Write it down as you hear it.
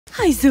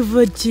Hai să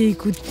văd ce-i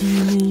cu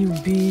tine,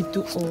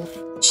 iubitul.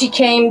 She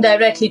came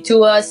directly to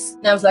us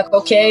and I was like,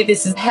 okay,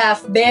 this is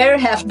half bear,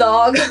 half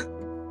dog.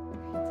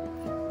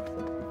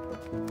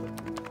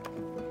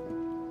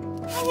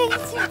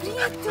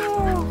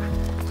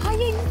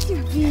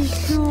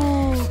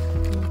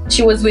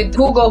 She was with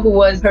Hugo, who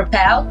was her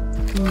pal.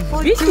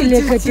 Iubitele,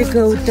 că te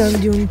căutăm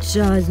de un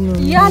ceas,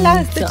 nu? Ia la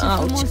asta ce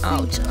frumos e.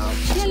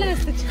 Ia la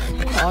asta ce...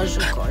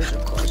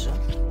 Coajă.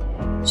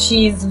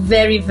 She's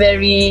very,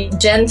 very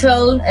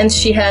gentle and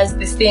she has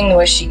this thing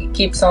where she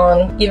keeps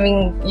on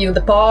giving you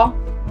the paw.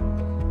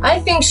 I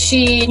think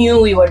she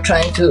knew we were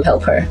trying to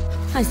help her.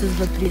 Hai să-ți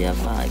văd prirea,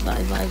 vai.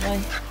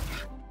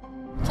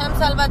 Ce-am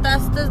salvat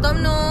astăzi,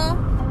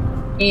 domnul?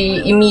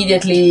 We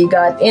immediately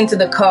got into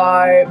the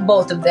car,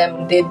 both of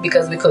them did,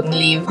 because we couldn't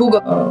leave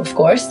Hugo, of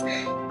course.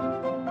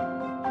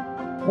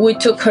 We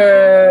took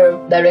her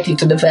directly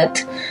to the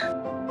vet.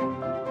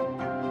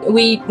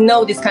 We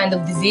know this kind of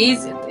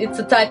disease. It's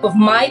a type of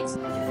mite.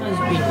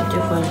 Te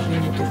faci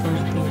bine.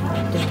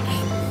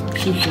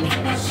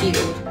 Și tu.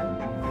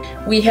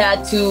 We had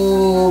to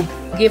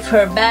give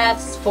her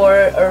baths for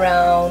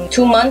around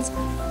 2 months.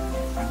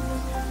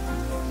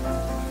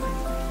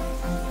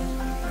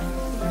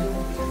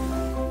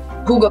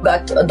 Hugo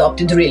got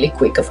adopted really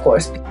quick, of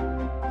course.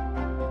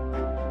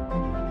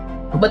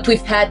 But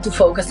we've had to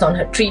focus on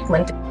her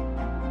treatment.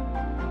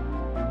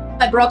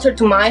 I brought her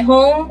to my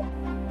home,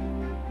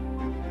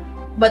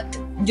 but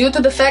due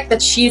to the fact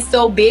that she's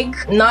so big,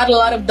 not a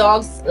lot of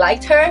dogs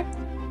liked her.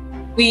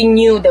 We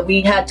knew that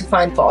we had to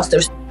find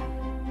fosters.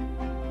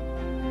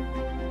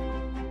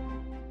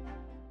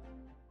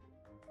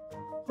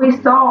 We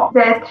saw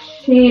that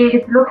she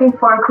is looking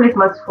for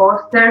Christmas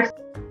fosters.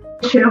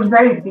 She looks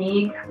very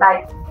big,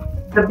 like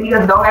the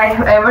biggest dog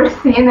I've ever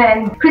seen, and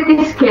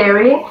pretty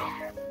scary.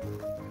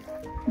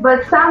 But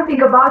something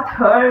about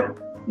her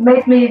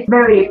made me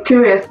very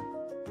curious.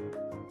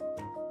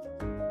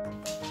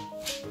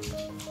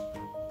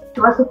 She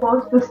was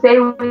supposed to stay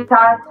with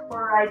us for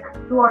like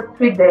 2 or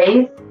 3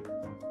 days.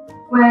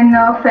 When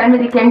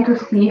family came to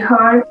see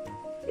her,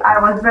 I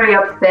was very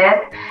upset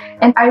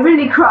and I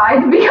really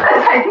cried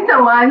because I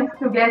didn't want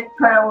to get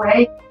her away.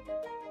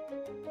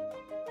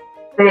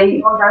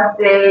 They told us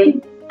they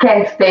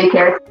can't take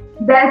her.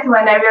 That's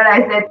when I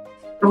realized that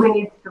we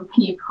need to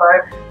keep her.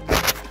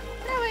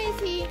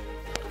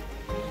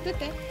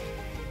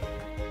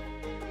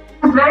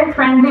 She's very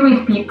friendly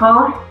with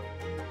people.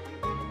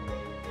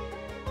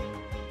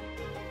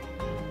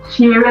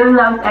 She really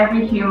loves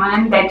every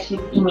human that she's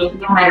meeting,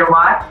 no matter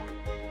what.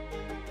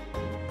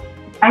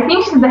 I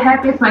think she's the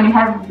happiest when you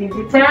have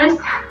visitors.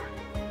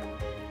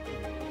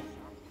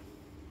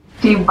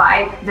 She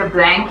bites the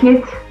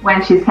blanket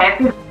when she's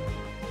happy.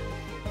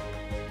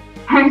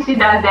 And she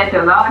does that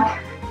a lot.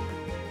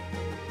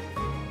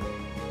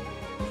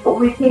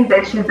 We think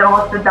that she's the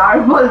most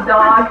adorable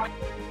dog.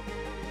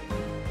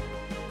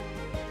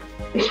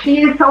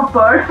 She is so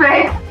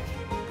perfect.